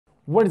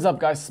What is up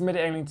guys, Smitty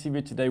Angling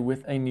TV today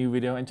with a new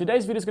video, and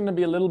today's video is going to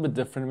be a little bit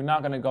different. We're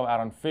not going to go out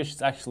on fish.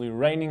 It's actually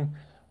raining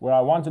where I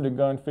wanted to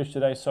go and fish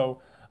today,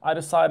 so I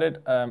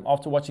decided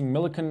after watching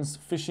Miliken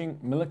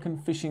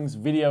Fishing's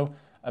video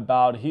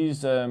about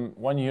his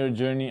 1 year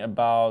journey,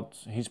 about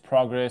his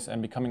progress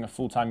and becoming a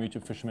full-time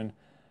YouTube fisherman,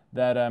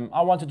 that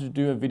I wanted to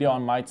do a video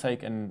on my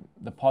take and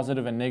the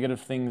positive and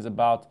negative things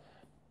about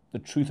the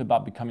truth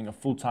about becoming a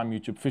full-time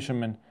YouTube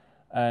fisherman.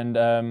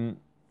 And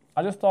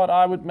I just thought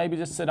I would maybe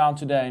just sit down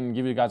today and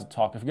give you guys a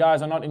talk. If you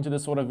guys are not into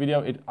this sort of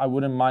video, I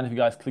wouldn't mind if you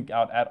guys click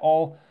out at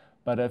all.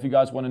 But if you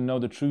guys want to know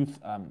the truth,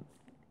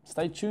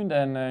 stay tuned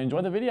and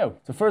enjoy the video.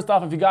 So first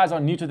off, if you guys are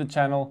new to the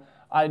channel,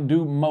 I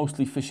do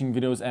mostly fishing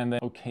videos, and then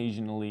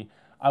occasionally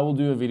I will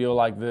do a video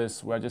like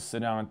this where I just sit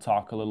down and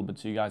talk a little bit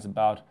to you guys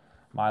about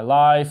my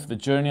life, the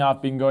journey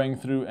I've been going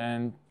through,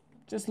 and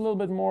just a little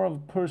bit more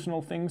of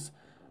personal things.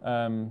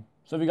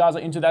 So if you guys are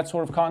into that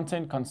sort of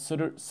content,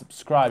 consider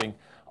subscribing.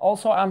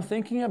 Also, I'm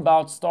thinking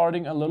about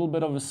starting a little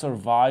bit of a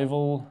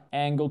survival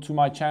angle to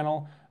my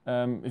channel.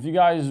 If you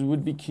guys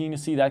would be keen to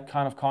see that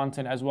kind of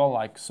content as well,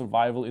 like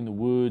survival in the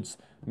woods,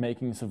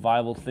 making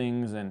survival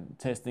things and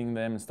testing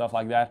them and stuff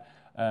like that,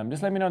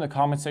 just let me know in the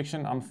comment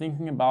section. I'm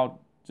thinking about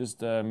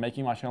just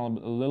making my channel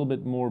a little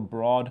bit more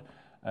broad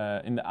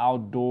in the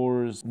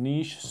outdoors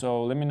niche.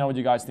 So let me know what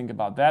you guys think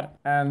about that.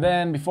 And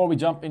then before we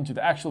jump into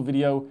the actual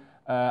video,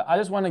 I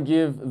just want to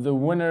give the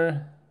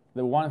winner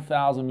the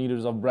 1,000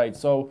 meters of braid.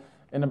 So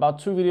in about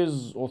 2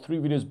 videos or 3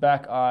 videos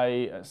back,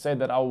 I said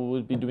that I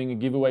would be doing a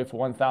giveaway for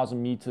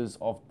 1,000 meters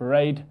of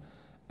braid.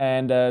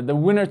 And the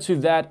winner to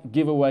that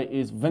giveaway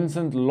is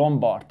Vincent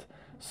Lombard.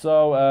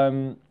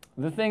 So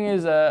the thing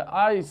is,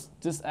 I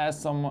just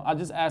asked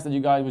that you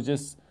guys would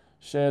just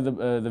share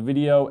the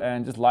video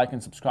and just like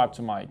and subscribe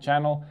to my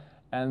channel.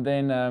 And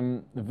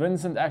then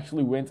Vincent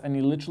actually went and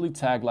he literally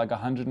tagged like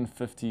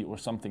 150 or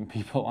something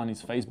people on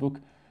his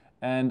Facebook.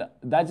 And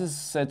that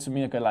just said to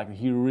me, okay, like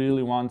he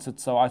really wants it,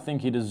 so I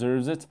think he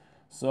deserves it.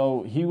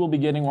 So he will be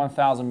getting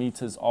 1,000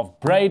 meters of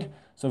braid.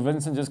 So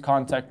Vincent, just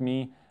contact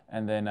me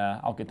and then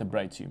I'll get the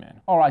braid to you,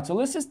 man. All right, so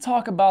let's just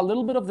talk about a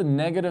little bit of the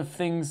negative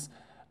things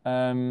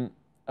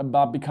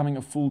about becoming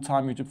a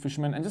full-time YouTube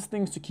fisherman, and just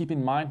things to keep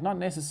in mind, not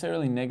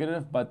necessarily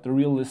negative, but the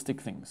realistic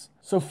things.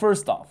 So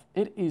first off,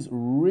 it is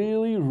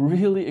really,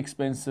 really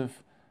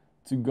expensive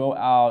to go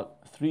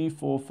out 3,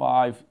 4,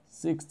 5,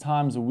 6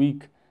 times a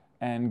week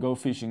and go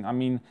fishing. I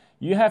mean,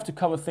 you have to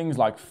cover things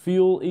like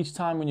fuel each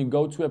time when you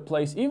go to a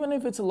place, even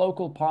if it's a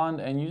local pond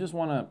and you just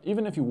want to,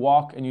 even if you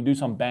walk and you do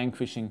some bank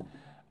fishing,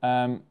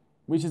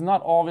 which is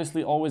not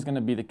obviously always going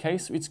to be the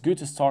case. It's good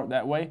to start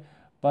that way,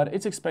 but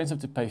it's expensive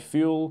to pay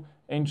fuel,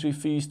 entry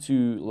fees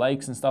to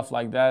lakes and stuff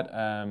like that,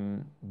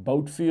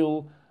 boat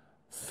fuel,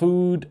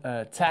 food,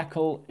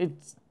 tackle. It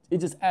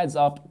just adds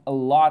up a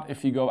lot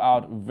if you go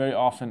out very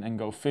often and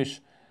go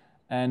fish,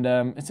 and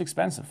it's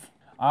expensive.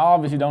 I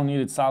obviously don't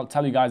need to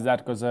tell you guys that,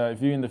 because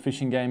if you're in the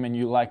fishing game and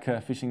you like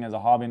fishing as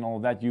a hobby and all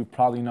of that, you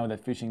probably know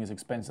that fishing is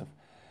expensive.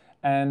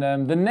 And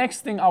the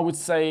next thing I would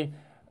say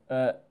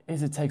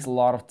is it takes a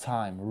lot of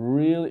time.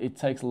 Really, it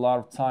takes a lot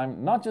of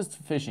time, not just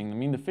fishing. I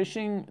mean, the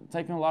fishing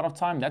taking a lot of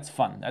time, that's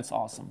fun, that's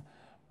awesome.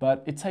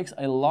 But it takes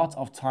a lot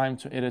of time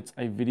to edit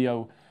a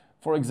video.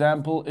 For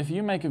example, if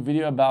you make a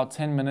video about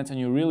 10 minutes and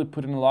you really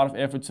put in a lot of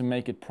effort to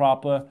make it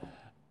proper,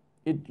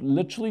 it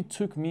literally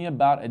took me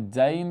about a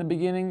day in the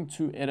beginning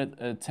to edit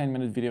a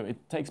 10-minute video.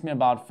 It takes me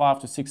about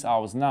 5 to 6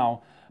 hours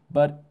now,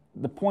 but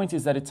the point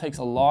is that it takes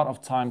a lot of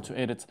time to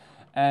edit.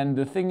 And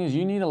the thing is,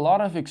 you need a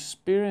lot of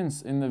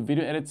experience in the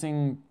video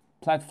editing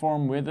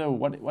platform,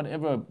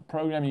 whatever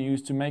program you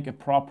use, to make a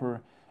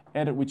proper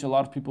edit, which a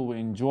lot of people will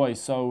enjoy.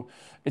 So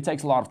it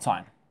takes a lot of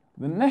time.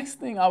 The next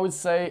thing I would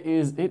say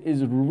is it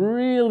is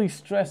really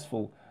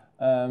stressful.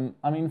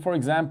 I mean, for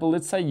example,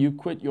 let's say you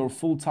quit your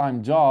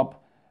full-time job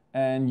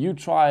and you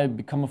try to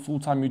become a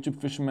full-time YouTube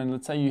fisherman.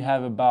 Let's say you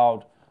have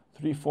about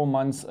 3-4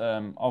 months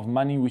of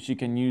money which you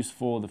can use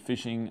for the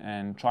fishing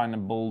and trying to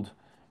build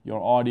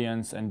your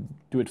audience and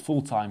do it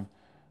full-time.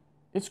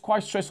 It's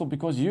quite stressful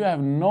because you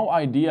have no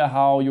idea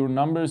how your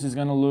numbers is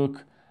going to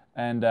look,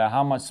 and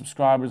how much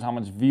subscribers, how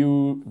much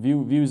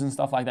views and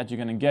stuff like that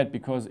you're going to get,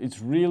 because it's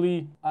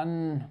really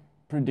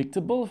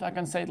unpredictable, if I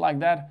can say it like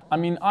that. I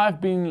mean, I've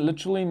been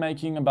literally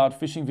making about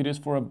fishing videos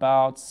for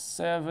about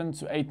 7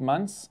 to 8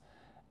 months.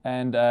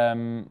 And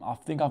I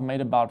think I've made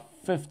about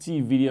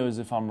 50 videos,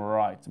 if I'm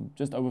right,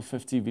 just over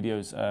 50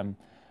 videos.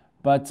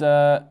 But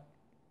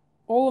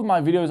all of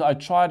my videos, I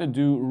try to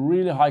do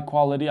really high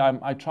quality.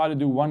 I try to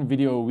do 1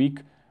 video a week,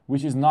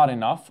 which is not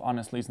enough.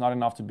 Honestly, it's not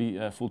enough to be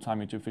a full-time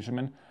YouTube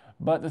fisherman.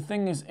 But the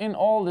thing is, in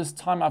all this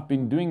time I've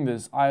been doing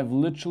this, I've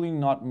literally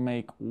not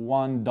made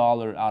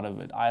 $1 out of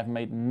it. I've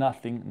made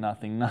nothing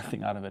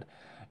out of it.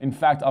 In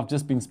fact, I've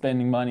just been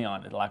spending money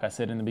on it. Like I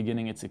said in the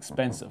beginning, it's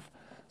expensive.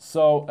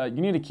 So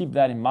you need to keep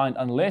that in mind,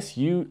 unless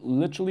you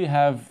literally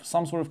have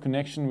some sort of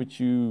connection which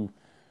you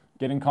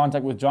get in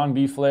contact with John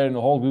B. Flair and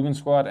the whole Guggen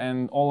squad,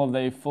 and all of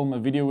they film a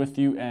video with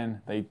you and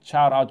they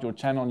shout out your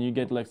channel and you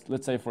get,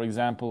 let's say for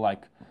example,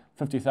 like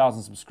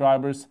 50,000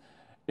 subscribers.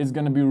 it's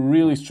going to be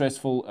really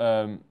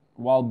stressful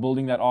while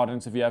building that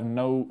audience if you have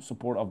no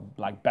support of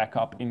like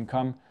backup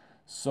income.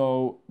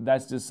 So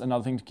that's just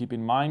another thing to keep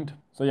in mind.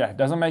 So yeah, it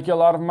doesn't make you a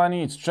lot of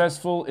money. It's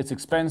stressful. It's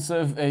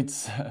expensive.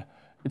 It's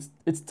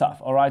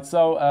tough. All right.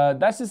 So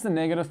that's just the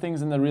negative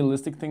things and the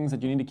realistic things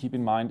that you need to keep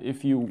in mind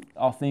if you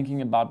are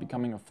thinking about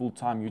becoming a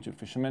full-time YouTube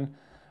fisherman.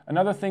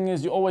 Another thing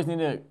is you always need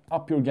to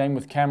up your game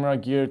with camera,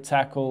 gear,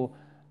 tackle,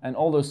 and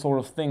all those sort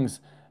of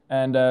things.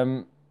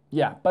 And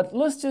yeah, but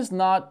let's just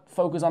not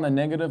focus on the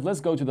negative.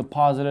 Let's go to the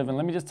positive. And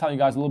let me just tell you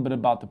guys a little bit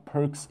about the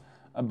perks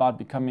about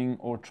becoming,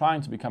 or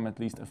trying to become at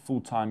least, a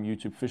full-time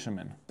YouTube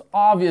fisherman.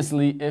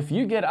 Obviously, if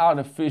you get out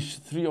to fish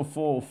 3 or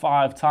 4 or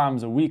 5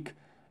 times a week,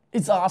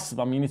 it's awesome.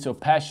 I mean, it's your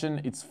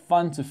passion. It's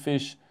fun to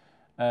fish.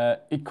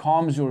 It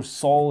calms your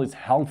soul. It's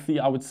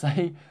healthy, I would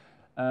say.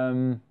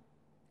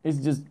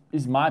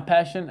 It's my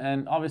passion,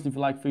 and obviously if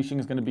you like fishing,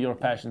 it's going to be your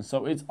passion.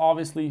 So it's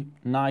obviously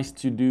nice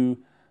to do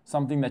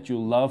something that you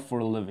love for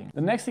a living.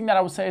 The next thing that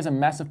I would say is a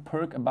massive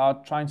perk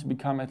about trying to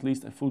become at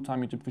least a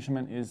full-time YouTube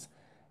fisherman is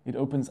it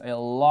opens a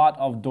lot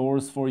of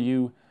doors for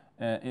you,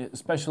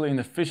 especially in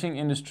the fishing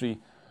industry.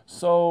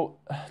 So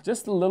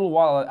just a little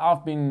while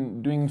I've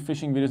been doing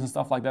fishing videos and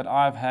stuff like that,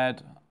 I've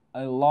had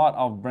a lot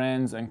of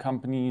brands and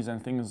companies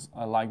and things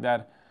like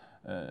that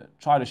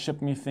try to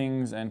ship me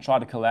things and try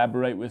to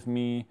collaborate with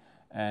me,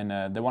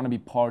 and they want to be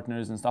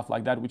partners and stuff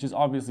like that, which is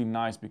obviously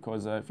nice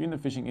because if you're in the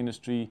fishing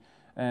industry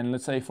and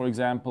let's say, for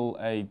example,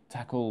 a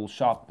tackle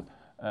shop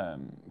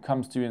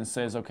comes to you and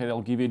says, okay,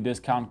 they'll give you a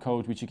discount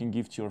code which you can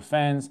give to your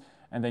fans,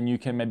 and then you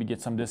can maybe get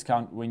some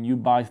discount when you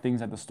buy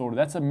things at the store.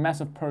 That's a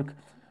massive perk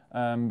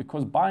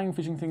because buying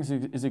fishing things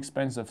is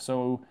expensive.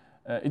 So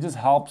it just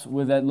helps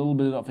with that little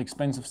bit of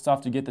expensive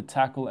stuff to get the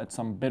tackle at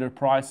some better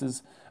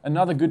prices.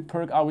 Another good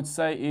perk I would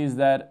say is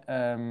that,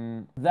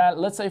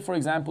 let's say, for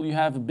example, you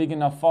have a big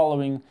enough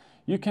following,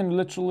 you can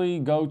literally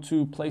go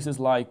to places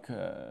like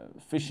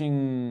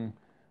fishing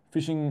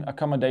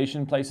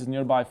accommodation places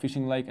nearby a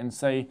fishing lake and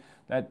say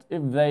that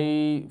if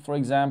they, for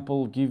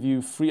example, give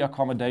you free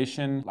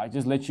accommodation, like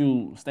just let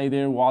you stay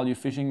there while you're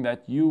fishing,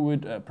 that you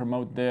would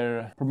promote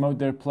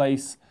their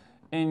place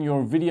in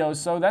your videos.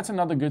 So that's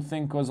another good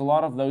thing because a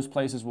lot of those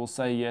places will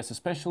say yes,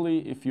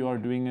 especially if you are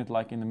doing it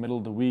like in the middle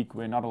of the week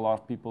where not a lot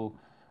of people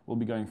will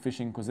be going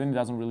fishing, because then it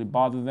doesn't really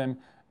bother them,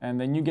 and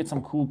then you get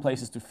some cool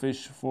places to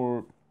fish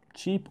for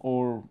cheap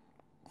or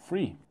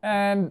free.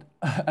 And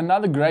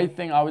another great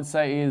thing I would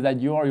say is that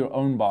you are your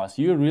own boss.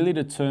 You really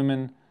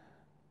determine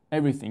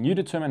everything. You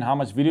determine how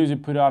much videos you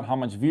put out, how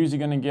much views you're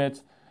going to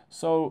get.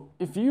 So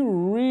if you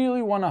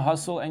really want to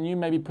hustle and you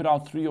maybe put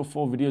out 3 or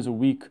 4 videos a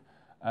week,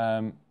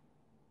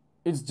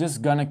 it's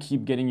just going to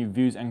keep getting you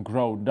views and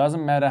grow.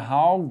 Doesn't matter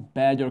how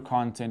bad your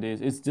content is,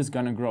 it's just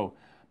going to grow.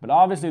 But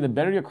obviously the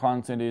better your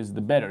content is,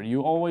 the better.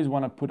 You always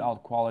want to put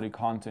out quality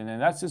content,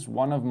 and that's just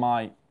one of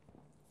my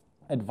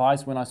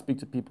advice when I speak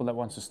to people that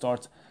want to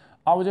start.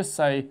 I would just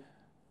say,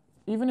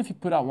 even if you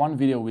put out 1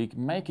 video a week,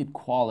 make it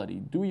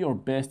quality. Do your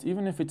best.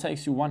 Even if it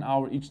takes you 1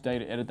 hour each day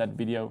to edit that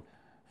video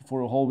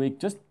for a whole week,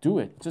 just do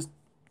it. Just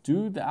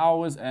do the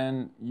hours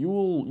and you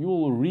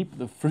will reap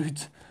the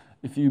fruit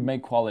if you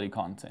make quality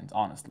content,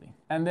 honestly.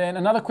 And then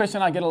another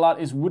question I get a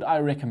lot is, would I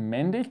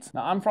recommend it?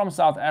 Now, I'm from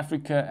South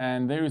Africa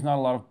and there is not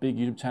a lot of big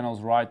YouTube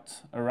channels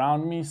right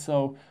around me.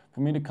 So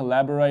for me to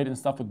collaborate and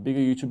stuff with bigger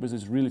YouTubers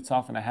is really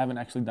tough, and I haven't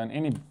actually done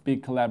any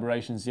big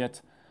collaborations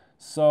yet.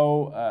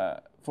 So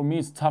for me,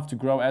 it's tough to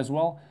grow as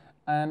well.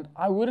 And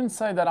I wouldn't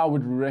say that I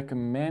would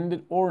recommend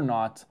it or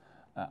not.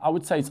 I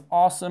would say it's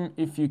awesome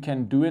if you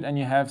can do it and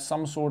you have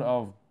some sort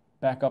of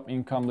backup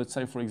income. Let's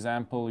say, for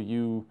example,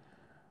 you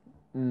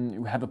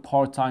have a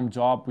part-time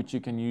job which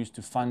you can use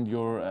to fund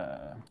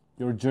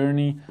your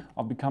journey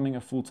of becoming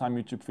a full-time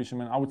YouTube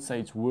fisherman. I would say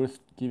it's worth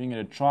giving it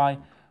a try.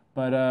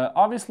 But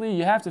obviously,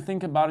 you have to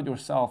think about it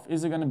yourself.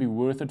 Is it going to be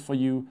worth it for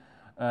you?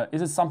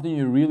 Is it something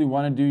you really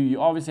want to do? You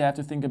obviously have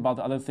to think about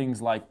the other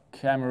things like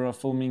camera,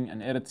 filming,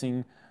 and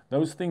editing.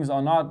 Those things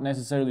are not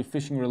necessarily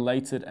fishing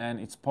related, and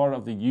it's part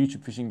of the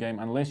YouTube fishing game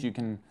unless you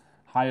can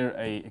hire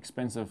a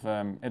expensive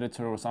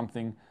editor or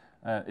something.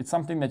 It's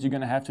something that you're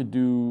going to have to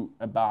do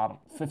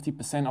about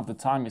 50% of the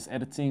time is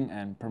editing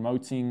and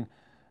promoting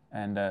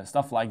and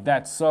stuff like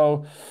that.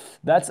 So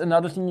that's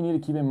another thing you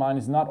need to keep in mind.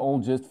 It's not all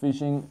just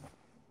fishing.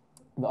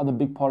 The other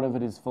big part of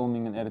it is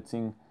filming and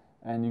editing.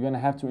 And you're going to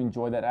have to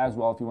enjoy that as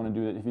well if you want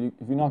to do it.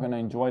 If you're not going to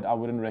enjoy it, I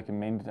wouldn't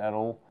recommend it at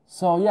all.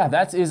 So yeah,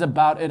 that is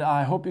about it.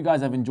 I hope you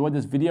guys have enjoyed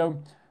this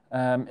video.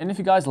 And if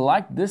you guys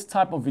like this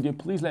type of video,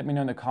 please let me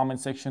know in the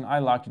comment section. I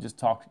like to just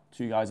talk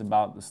to you guys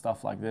about the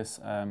stuff like this.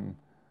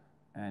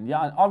 And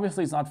yeah,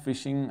 obviously it's not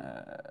fishing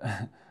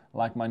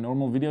like my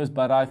normal videos,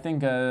 but I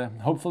think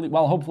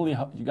hopefully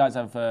you guys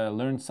have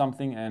learned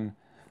something and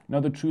know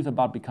the truth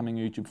about becoming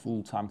a YouTube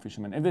full-time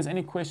fisherman. If there's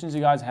any questions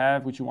you guys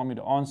have which you want me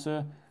to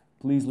answer,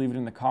 please leave it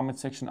in the comment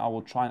section. I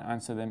will try and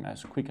answer them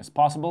as quick as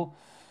possible.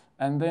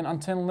 And then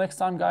until next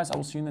time, guys, I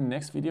will see you in the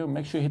next video.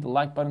 Make sure you hit the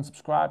like button,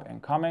 subscribe,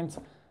 and comment.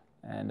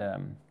 And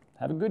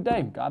have a good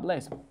day. God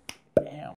bless. Bam.